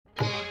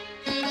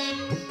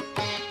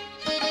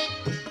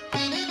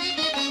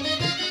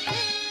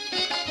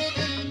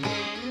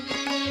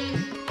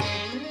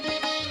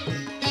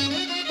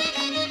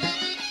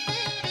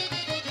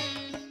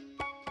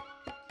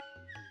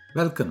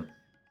Welcome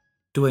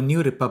to A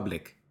New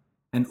Republic,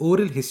 an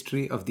oral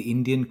history of the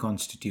Indian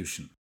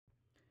Constitution.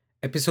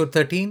 Episode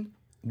 13,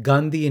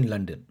 Gandhi in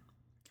London.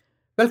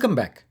 Welcome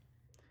back.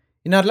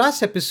 In our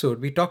last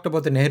episode, we talked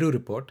about the Nehru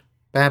Report,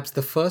 perhaps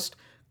the first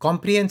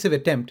comprehensive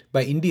attempt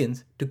by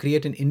Indians to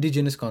create an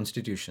indigenous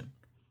constitution.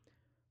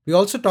 We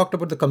also talked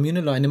about the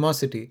communal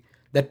animosity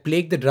that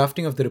plagued the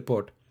drafting of the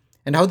report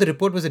and how the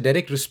report was a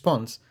direct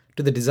response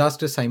to the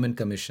disastrous Simon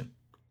Commission.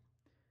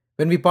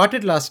 When we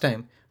parted last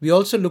time, we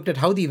also looked at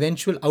how the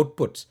eventual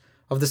outputs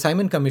of the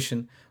Simon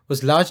Commission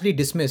was largely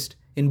dismissed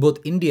in both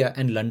India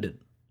and London.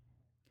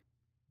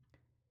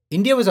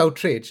 India was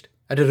outraged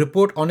at a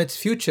report on its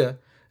future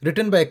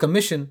written by a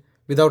commission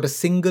without a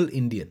single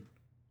Indian.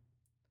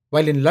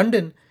 While in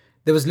London,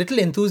 there was little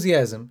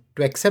enthusiasm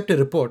to accept a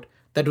report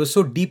that was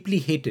so deeply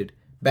hated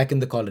back in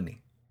the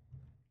colony.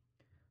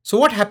 So,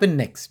 what happened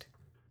next?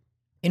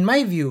 In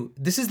my view,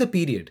 this is the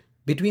period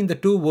between the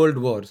two world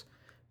wars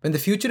when the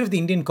future of the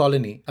Indian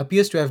colony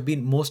appears to have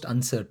been most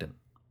uncertain.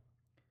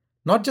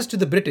 Not just to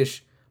the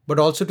British, but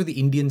also to the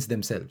Indians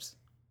themselves.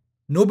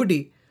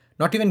 Nobody,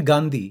 not even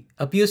Gandhi,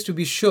 appears to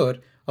be sure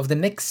of the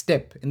next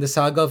step in the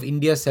saga of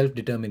India's self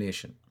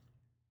determination.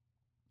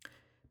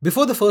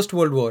 Before the First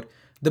World War,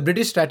 the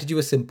British strategy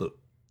was simple: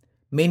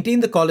 maintain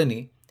the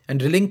colony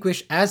and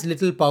relinquish as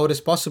little power as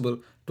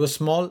possible to a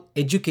small,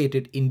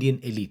 educated Indian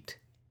elite.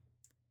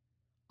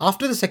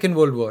 After the Second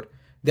World War,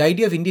 the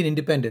idea of Indian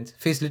independence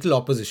faced little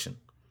opposition.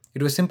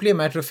 It was simply a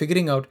matter of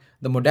figuring out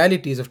the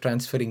modalities of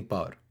transferring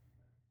power.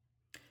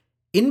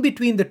 In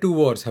between the two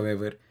wars,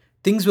 however,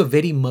 things were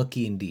very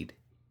murky indeed.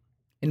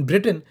 In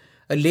Britain,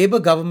 a Labour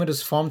government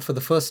was formed for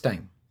the first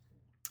time.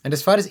 And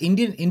as far as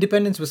Indian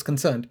independence was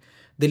concerned,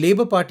 the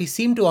Labour Party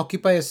seemed to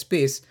occupy a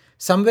space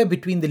somewhere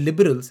between the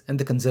Liberals and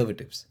the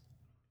Conservatives.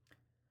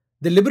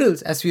 The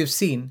Liberals, as we have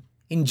seen,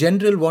 in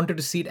general wanted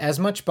to cede as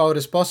much power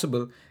as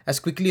possible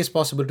as quickly as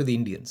possible to the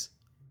Indians.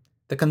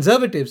 The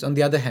Conservatives, on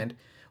the other hand,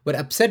 were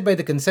upset by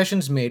the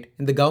concessions made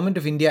in the Government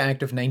of India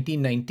Act of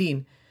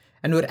 1919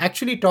 and were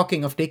actually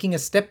talking of taking a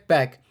step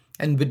back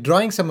and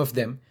withdrawing some of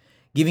them,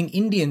 giving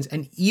Indians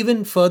an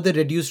even further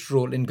reduced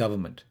role in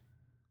government.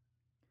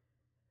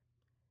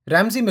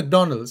 Ramsay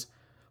MacDonald's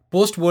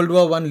post World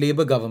War I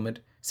Labour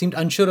government seemed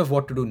unsure of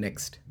what to do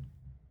next.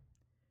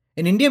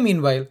 In India,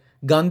 meanwhile,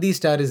 Gandhi's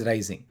star is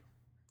rising.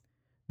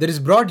 There is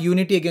broad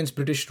unity against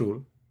British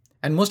rule,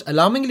 and most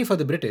alarmingly for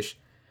the British,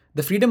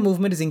 the freedom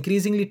movement is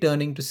increasingly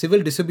turning to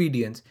civil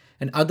disobedience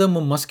and other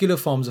more muscular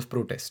forms of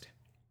protest.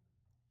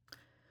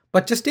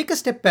 But just take a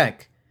step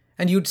back,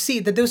 and you'd see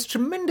that there was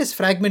tremendous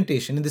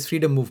fragmentation in this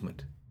freedom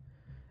movement.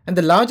 And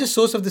the largest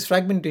source of this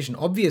fragmentation,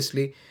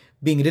 obviously,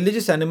 being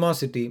religious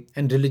animosity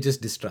and religious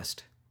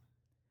distrust.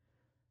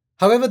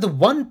 However, the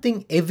one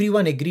thing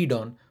everyone agreed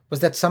on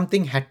was that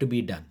something had to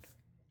be done.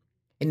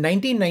 In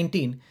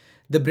 1919,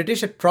 the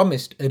British had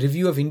promised a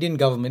review of Indian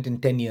government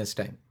in 10 years'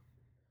 time.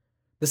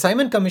 The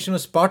Simon Commission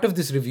was part of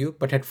this review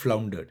but had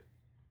floundered.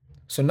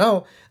 So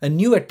now, a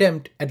new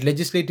attempt at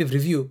legislative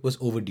review was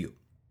overdue.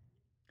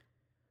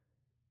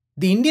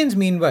 The Indians,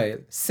 meanwhile,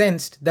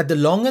 sensed that the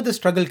longer the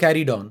struggle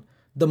carried on,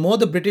 the more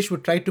the British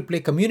would try to play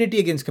community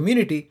against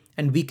community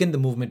and weaken the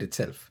movement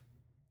itself.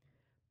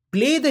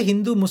 Play the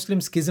Hindu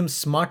Muslim schism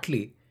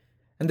smartly,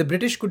 and the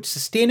British could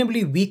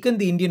sustainably weaken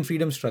the Indian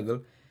freedom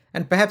struggle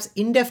and perhaps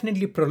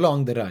indefinitely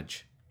prolong the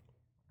Raj.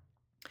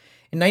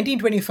 In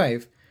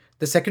 1925,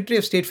 the Secretary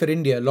of State for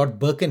India, Lord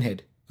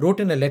Birkenhead, wrote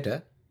in a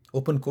letter,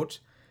 open quotes,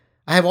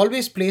 "I have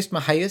always placed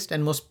my highest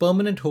and most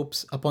permanent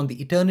hopes upon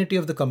the eternity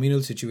of the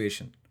communal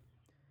situation.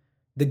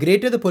 The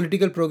greater the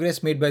political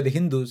progress made by the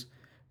Hindus,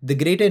 the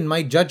greater in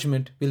my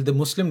judgment will the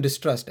Muslim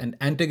distrust and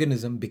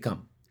antagonism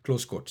become."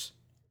 Close quotes.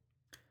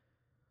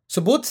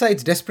 So both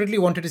sides desperately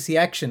wanted to see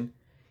action,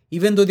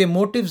 even though their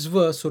motives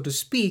were, so to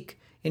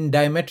speak, in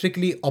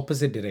diametrically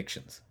opposite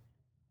directions.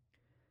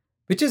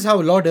 Which is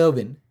how Lord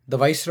Irwin, the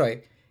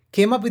Viceroy,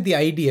 came up with the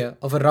idea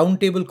of a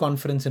roundtable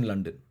conference in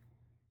London.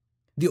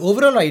 The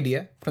overall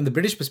idea, from the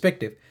British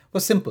perspective,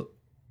 was simple: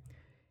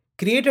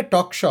 create a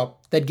talk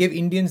shop that gave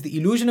Indians the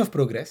illusion of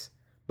progress,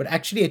 but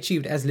actually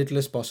achieved as little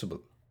as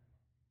possible.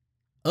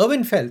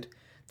 Irwin felt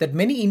that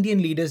many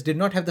Indian leaders did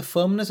not have the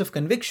firmness of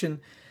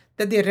conviction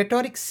that their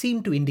rhetoric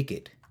seemed to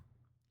indicate.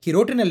 He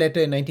wrote in a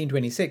letter in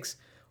 1926,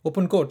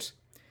 open quotes,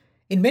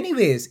 "In many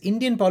ways,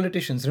 Indian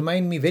politicians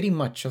remind me very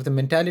much of the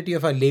mentality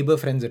of our Labour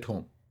friends at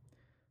home.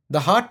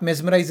 The heart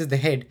mesmerizes the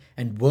head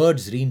and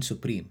words reign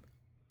supreme.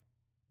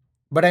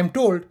 But I am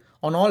told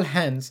on all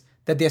hands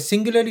that they are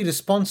singularly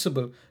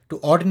responsible to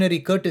ordinary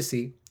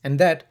courtesy and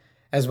that,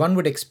 as one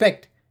would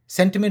expect,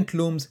 sentiment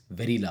looms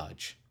very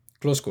large."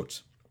 Close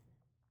quotes.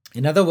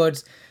 In other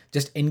words,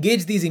 just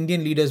engage these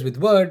Indian leaders with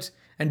words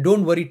and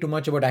don't worry too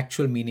much about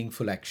actual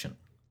meaningful action.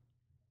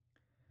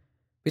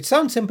 Which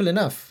sounds simple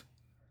enough,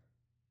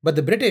 but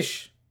the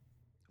British,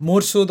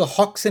 more so the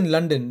hawks in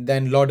London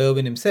than Lord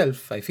Irwin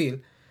himself, I feel,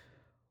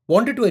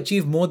 wanted to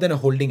achieve more than a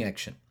holding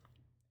action.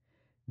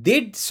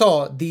 They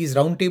saw these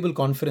roundtable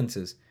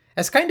conferences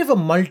as kind of a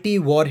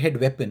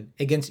multi-warhead weapon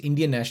against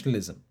Indian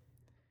nationalism.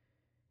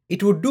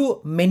 It would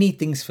do many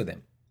things for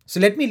them. So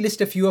let me list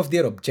a few of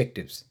their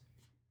objectives.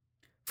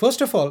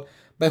 First of all,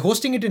 by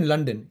hosting it in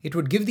London, it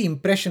would give the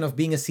impression of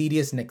being a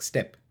serious next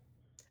step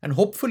and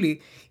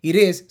hopefully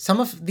erase some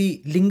of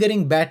the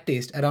lingering bad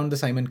taste around the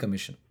Simon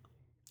Commission.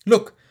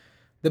 Look,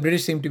 the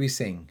British seem to be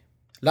saying,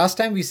 last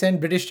time we sent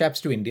British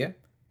chaps to India,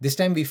 this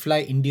time we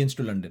fly Indians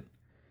to London.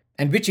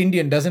 And which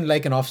Indian doesn't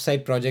like an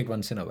off-site project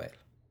once in a while?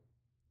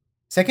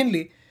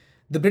 Secondly,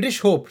 the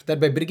British hoped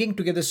that by bringing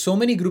together so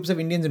many groups of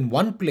Indians in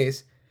one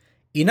place,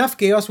 enough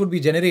chaos would be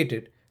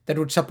generated that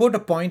would support a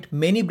point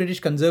many British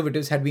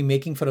conservatives had been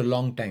making for a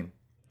long time,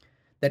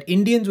 that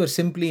Indians were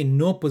simply in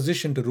no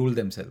position to rule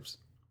themselves.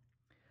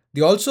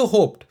 They also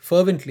hoped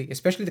fervently,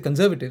 especially the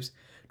conservatives,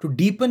 to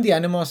deepen the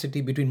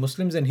animosity between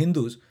Muslims and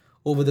Hindus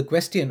over the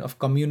question of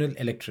communal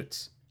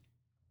electorates.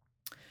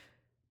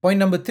 Point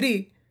number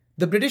three,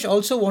 the British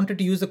also wanted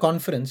to use the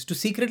conference to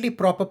secretly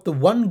prop up the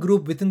one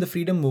group within the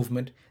freedom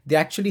movement they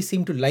actually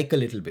seemed to like a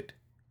little bit,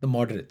 the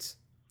moderates.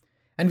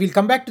 And we'll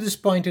come back to this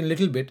point in a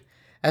little bit,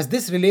 as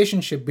this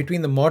relationship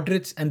between the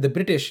moderates and the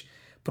British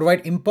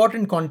provide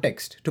important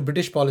context to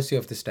British policy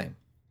of this time.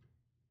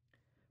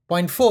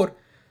 Point 4.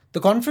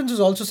 The conference was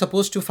also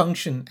supposed to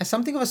function as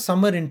something of a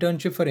summer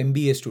internship for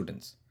MBA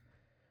students.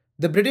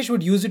 The British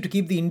would use it to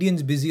keep the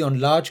Indians busy on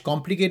large,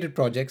 complicated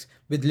projects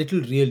with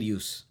little real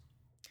use.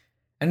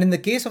 And in the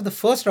case of the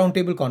first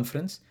roundtable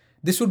conference,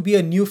 this would be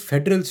a new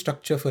federal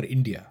structure for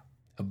India,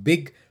 a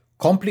big,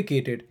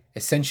 complicated,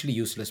 essentially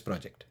useless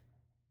project.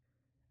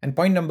 And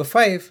point number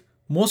 5,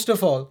 most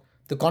of all,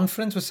 the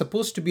conference was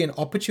supposed to be an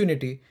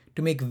opportunity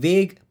to make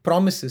vague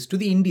promises to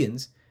the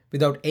Indians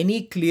without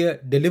any clear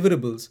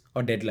deliverables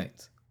or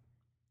deadlines.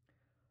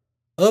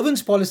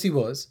 Irwin's policy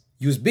was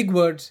use big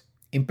words,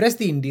 impress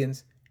the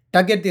Indians,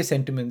 tug at their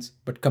sentiments,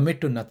 but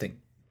commit to nothing.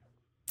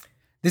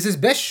 This is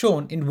best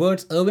shown in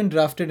words Irwin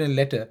drafted in a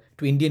letter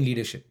to Indian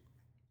leadership.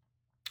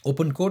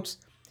 Open quotes,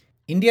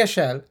 India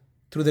shall,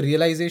 through the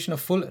realization of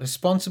full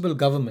responsible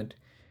government,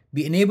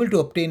 be enabled to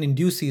obtain in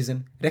due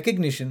season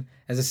recognition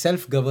as a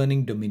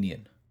self-governing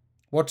dominion.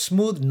 What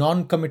smooth,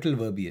 non-committal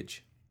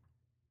verbiage.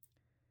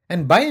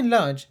 And by and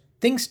large,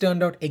 things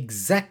turned out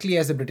exactly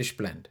as the British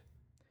planned.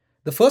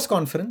 The first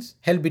conference,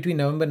 held between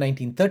November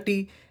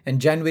 1930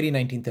 and January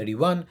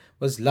 1931,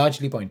 was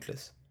largely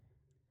pointless.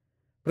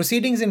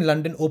 Proceedings in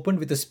London opened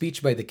with a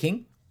speech by the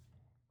King.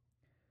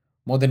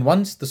 More than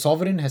once, the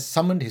sovereign has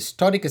summoned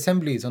historic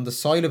assemblies on the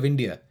soil of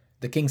India,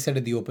 the King said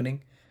at the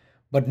opening,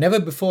 but never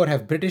before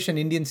have British and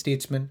Indian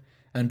statesmen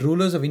and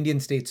rulers of Indian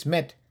states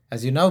met,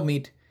 as you now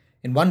meet,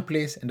 in one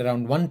place and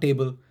around one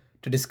table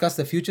to discuss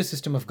the future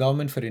system of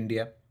government for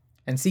India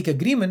and seek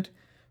agreement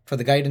for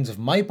the guidance of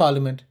my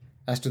Parliament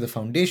as to the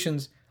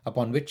foundations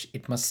upon which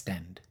it must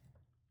stand.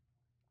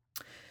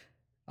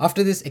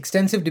 After this,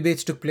 extensive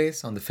debates took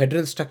place on the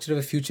federal structure of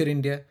a future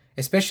India,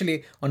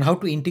 especially on how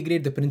to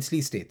integrate the princely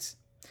states.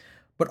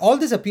 But all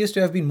this appears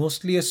to have been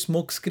mostly a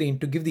smokescreen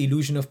to give the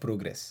illusion of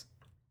progress.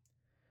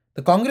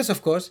 The Congress,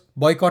 of course,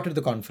 boycotted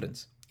the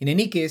conference. In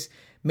any case,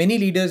 many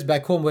leaders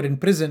back home were in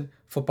prison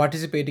for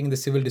participating in the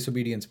civil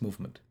disobedience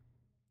movement.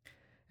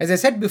 As I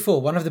said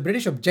before, one of the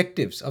British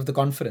objectives of the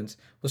conference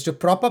was to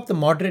prop up the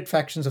moderate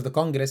factions of the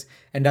Congress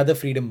and other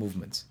freedom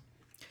movements.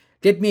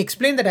 Let me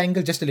explain that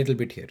angle just a little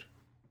bit here.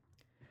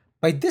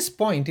 By this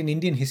point in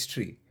Indian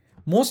history,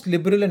 most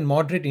liberal and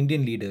moderate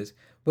Indian leaders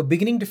were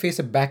beginning to face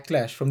a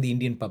backlash from the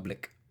Indian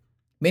public.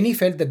 Many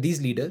felt that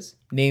these leaders,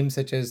 names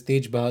such as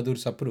Tej Bahadur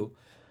Sapru,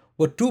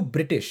 were too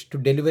British to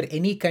deliver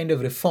any kind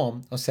of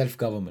reform or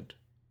self-government.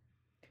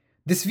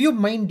 This view,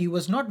 mind you,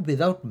 was not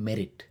without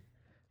merit.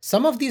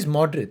 Some of these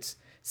moderates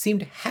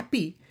seemed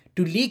happy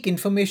to leak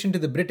information to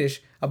the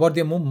British about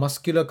their more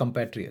muscular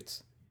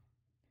compatriots.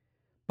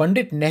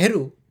 Pandit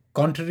Nehru,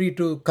 contrary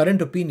to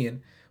current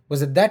opinion,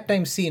 was at that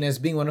time seen as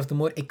being one of the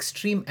more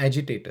extreme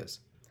agitators,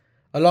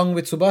 along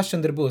with Subhash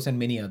Chandra Bose and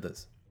many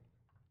others.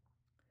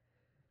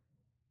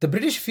 The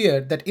British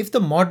feared that if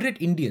the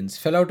moderate Indians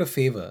fell out of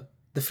favour,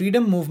 the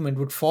freedom movement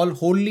would fall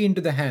wholly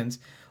into the hands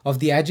of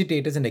the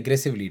agitators and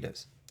aggressive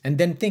leaders, and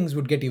then things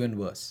would get even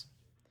worse.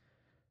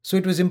 So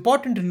it was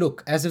important to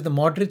look as if the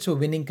moderates were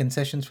winning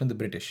concessions from the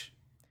British.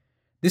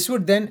 This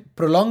would then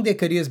prolong their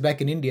careers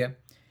back in India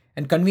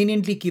and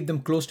conveniently keep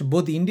them close to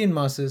both the Indian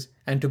masses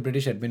and to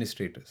British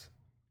administrators.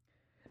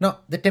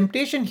 Now, the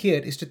temptation here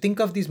is to think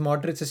of these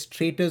moderates as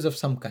traitors of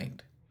some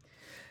kind.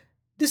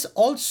 This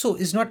also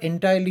is not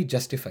entirely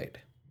justified.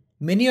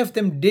 Many of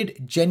them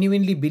did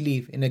genuinely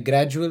believe in a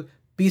gradual,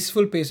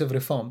 peaceful pace of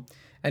reform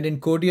and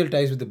in cordial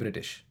ties with the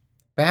British.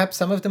 Perhaps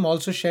some of them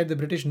also shared the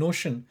British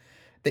notion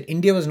that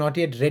India was not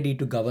yet ready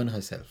to govern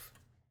herself.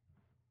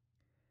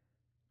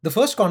 The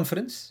first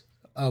conference,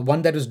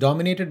 one that was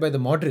dominated by the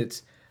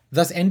moderates,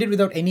 thus ended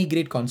without any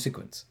great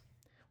consequence.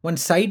 One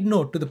side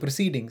note to the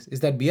proceedings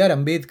is that B.R.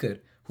 Ambedkar,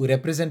 who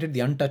represented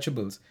the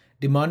untouchables,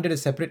 demanded a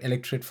separate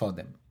electorate for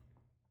them.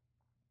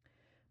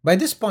 By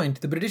this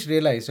point, the British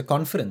realized a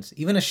conference,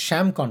 even a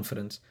sham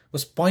conference,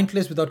 was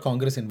pointless without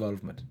Congress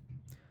involvement.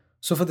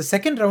 So for the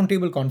second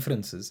roundtable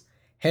conferences,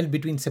 held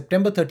between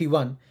September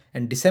 31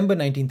 and December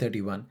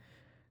 1931,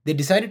 They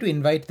decided to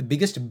invite the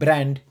biggest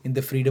brand in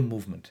the freedom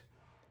movement,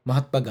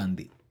 Mahatma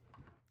Gandhi.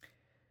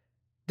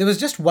 There was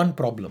just one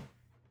problem.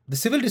 The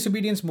civil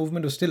disobedience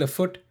movement was still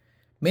afoot,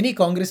 many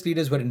Congress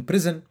leaders were in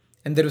prison,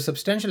 and there was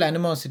substantial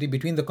animosity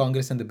between the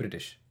Congress and the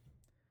British.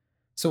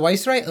 So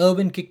Viceroy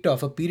Irwin kicked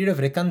off a period of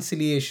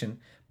reconciliation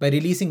by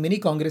releasing many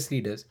Congress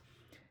leaders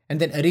and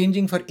then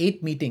arranging for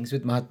 8 meetings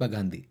with Mahatma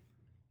Gandhi.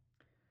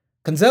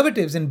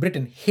 Conservatives in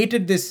Britain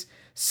hated this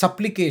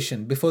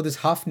supplication before this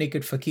half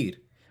naked fakir,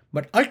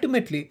 but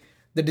ultimately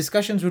the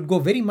discussions would go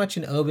very much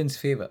in Irwin's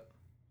favour.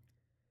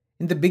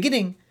 In the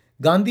beginning,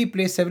 Gandhi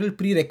placed several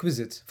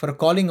prerequisites for a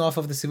calling off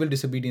of the civil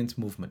disobedience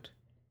movement,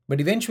 but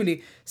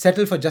eventually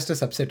settled for just a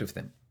subset of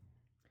them.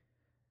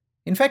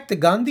 In fact, the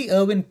Gandhi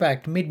Irwin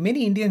Pact made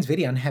many Indians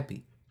very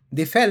unhappy.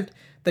 They felt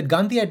that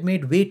Gandhi had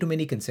made way too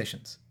many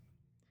concessions.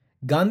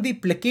 Gandhi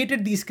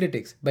placated these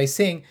critics by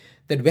saying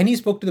that when he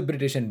spoke to the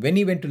British and when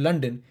he went to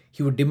London,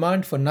 he would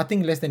demand for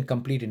nothing less than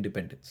complete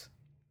independence.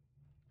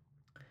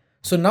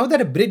 So now that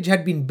a bridge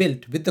had been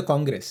built with the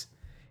Congress,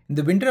 in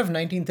the winter of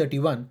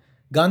 1931,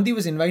 Gandhi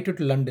was invited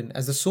to London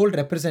as the sole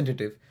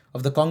representative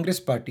of the Congress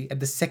party at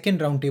the second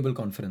roundtable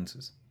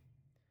conferences.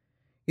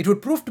 It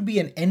would prove to be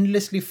an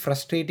endlessly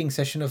frustrating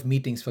session of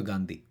meetings for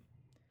Gandhi.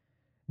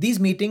 These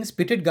meetings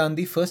pitted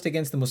Gandhi first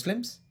against the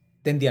Muslims,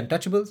 then the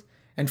untouchables,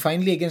 and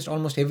finally against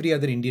almost every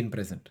other Indian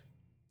present.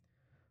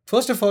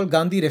 First of all,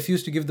 Gandhi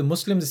refused to give the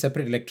Muslims a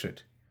separate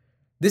electorate.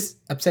 This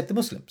upset the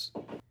Muslims.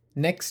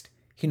 Next,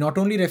 he not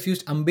only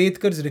refused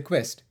Ambedkar's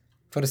request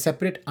for a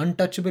separate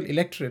untouchable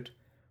electorate,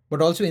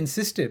 but also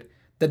insisted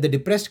that the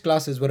depressed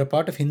classes were a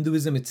part of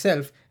Hinduism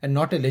itself and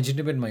not a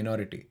legitimate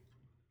minority.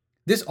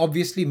 This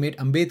obviously made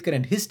Ambedkar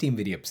and his team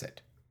very upset.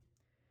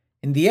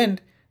 In the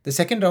end, the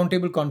second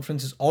roundtable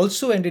conferences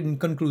also ended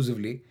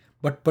inconclusively,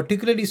 but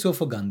particularly so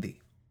for Gandhi.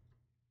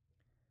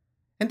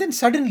 And then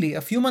suddenly,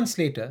 a few months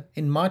later,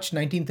 in March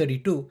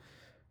 1932,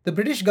 the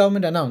British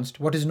government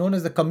announced what is known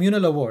as the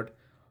Communal Award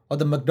or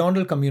the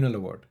MacDonald Communal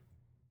Award.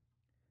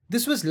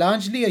 This was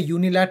largely a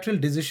unilateral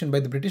decision by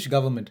the British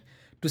government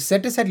to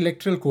set aside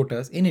electoral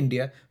quotas in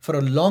India for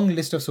a long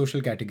list of social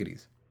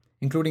categories,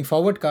 including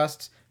forward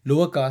castes,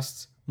 lower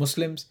castes,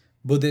 Muslims,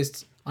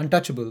 Buddhists,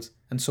 untouchables,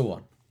 and so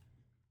on.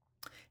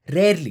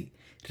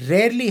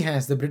 Rarely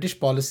has the British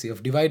policy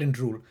of divide and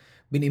rule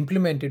been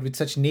implemented with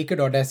such naked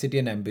audacity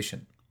and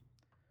ambition.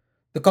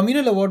 The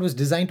Communal Award was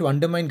designed to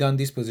undermine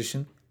Gandhi's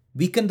position,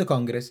 weaken the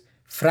Congress,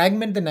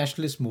 fragment the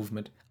nationalist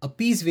movement,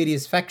 appease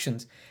various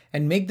factions,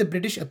 and make the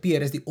British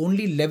appear as the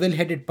only level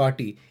headed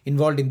party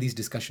involved in these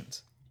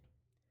discussions.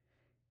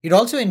 It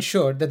also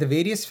ensured that the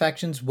various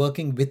factions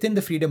working within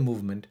the freedom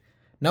movement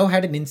now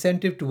had an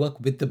incentive to work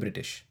with the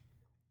British.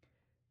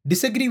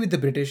 Disagree with the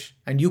British,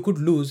 and you could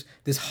lose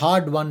this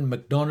hard won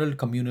MacDonald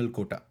communal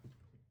quota.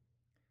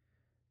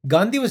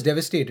 Gandhi was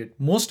devastated,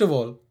 most of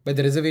all, by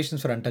the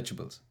reservations for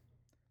untouchables.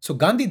 So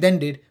Gandhi then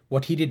did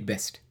what he did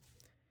best.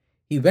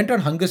 He went on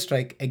hunger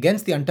strike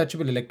against the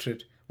untouchable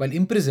electorate while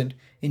imprisoned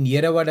in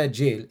Yerawada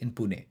jail in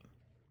Pune.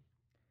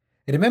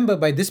 Remember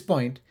by this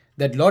point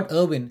that Lord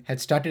Irwin had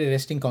started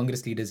arresting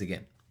Congress leaders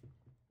again.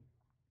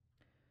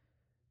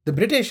 The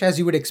British, as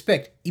you would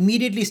expect,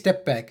 immediately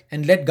stepped back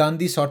and let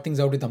Gandhi sort things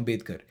out with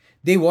Ambedkar.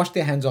 They washed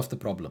their hands off the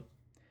problem,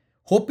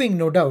 hoping,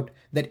 no doubt,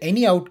 that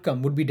any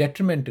outcome would be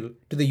detrimental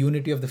to the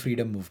unity of the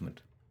freedom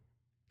movement.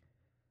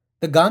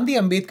 The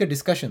Gandhi-Ambedkar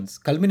discussions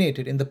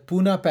culminated in the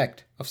Pune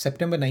Pact of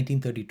September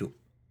 1932.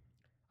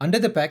 Under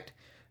the pact,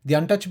 the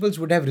untouchables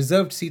would have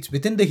reserved seats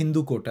within the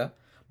Hindu quota,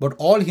 but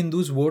all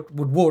Hindus would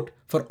vote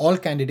for all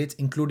candidates,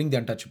 including the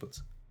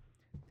untouchables,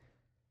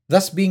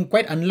 thus being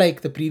quite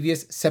unlike the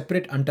previous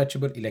separate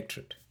untouchable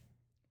electorate.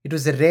 It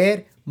was a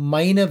rare,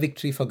 minor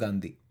victory for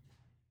Gandhi.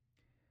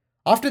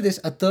 After this,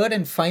 a third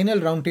and final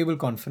roundtable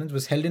conference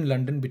was held in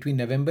London between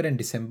November and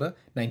December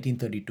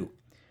 1932.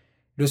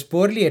 It was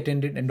poorly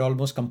attended and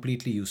almost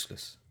completely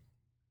useless.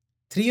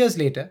 3 years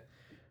later,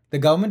 the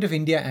Government of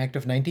India Act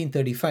of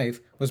 1935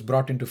 was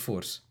brought into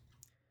force.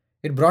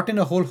 It brought in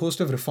a whole host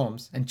of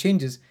reforms and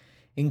changes,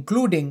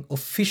 including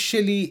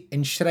officially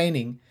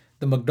enshrining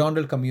the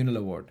MacDonald Communal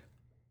Award.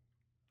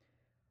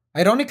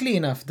 Ironically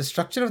enough, the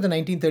structure of the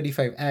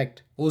 1935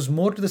 Act owes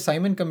more to the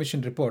Simon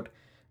Commission report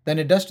than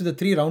it does to the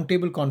 3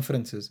 roundtable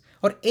conferences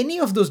or any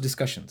of those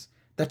discussions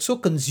that so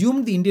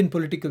consumed the Indian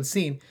political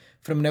scene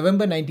from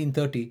November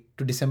 1930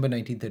 to December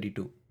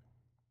 1932.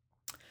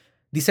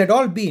 These had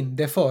all been,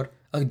 therefore,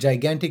 a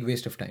gigantic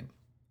waste of time.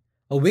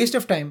 A waste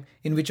of time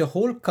in which a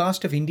whole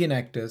cast of Indian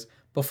actors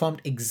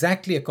performed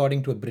exactly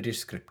according to a British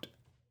script.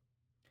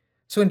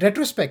 So in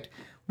retrospect,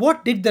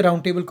 what did the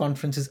roundtable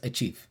conferences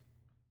achieve?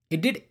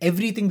 It did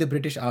everything the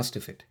British asked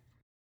of it.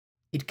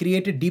 It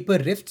created deeper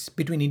rifts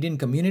between Indian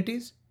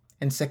communities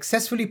and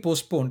successfully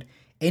postponed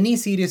any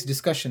serious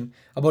discussion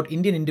about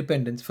Indian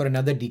independence for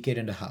another decade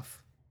and a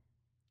half.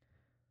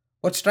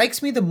 What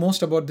strikes me the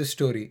most about this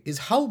story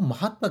is how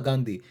Mahatma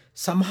Gandhi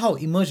somehow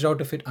emerged out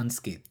of it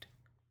unscathed.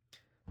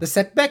 The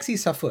setbacks he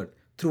suffered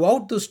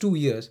throughout those 2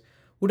 years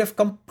would have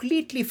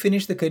completely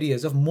finished the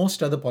careers of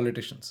most other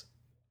politicians.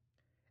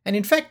 And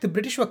in fact, the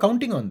British were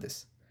counting on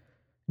this.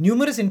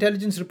 Numerous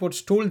intelligence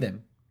reports told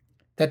them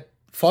that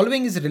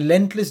following his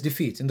relentless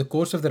defeats in the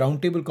course of the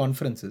roundtable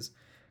conferences,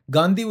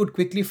 Gandhi would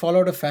quickly fall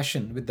out of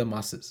fashion with the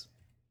masses.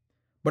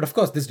 But of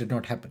course, this did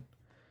not happen,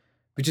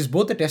 which is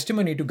both a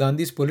testimony to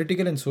Gandhi's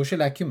political and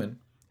social acumen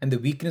and the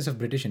weakness of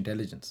British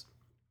intelligence.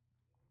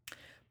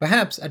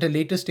 Perhaps at a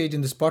later stage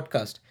in this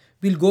podcast,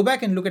 we'll go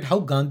back and look at how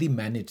Gandhi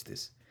managed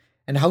this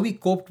and how he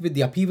coped with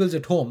the upheavals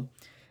at home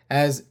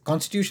as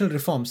constitutional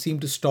reforms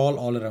seemed to stall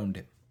all around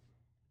him.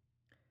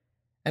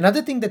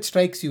 Another thing that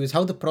strikes you is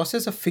how the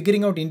process of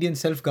figuring out Indian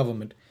self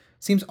government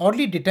seems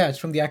oddly detached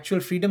from the actual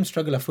freedom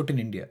struggle afoot in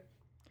India.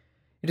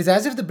 It is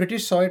as if the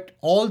British saw it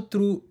all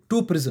through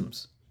two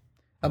prisms: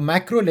 a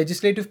macro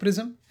legislative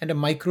prism and a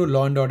micro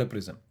law and order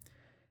prism,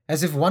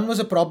 as if one was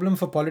a problem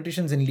for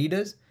politicians and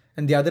leaders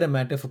and the other a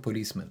matter for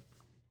policemen.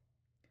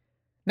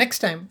 Next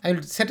time, I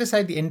will set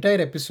aside the entire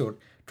episode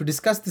to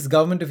discuss this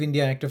Government of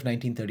India Act of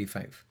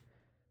 1935,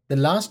 the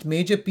last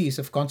major piece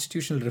of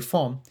constitutional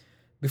reform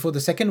before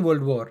the Second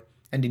World War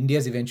and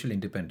India's eventual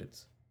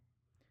independence.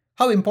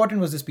 How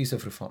important was this piece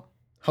of reform?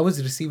 How was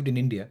it received in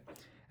India?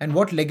 And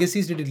what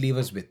legacies did it leave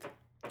us with?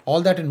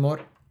 All that and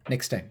more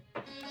next time.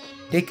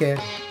 Take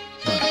care.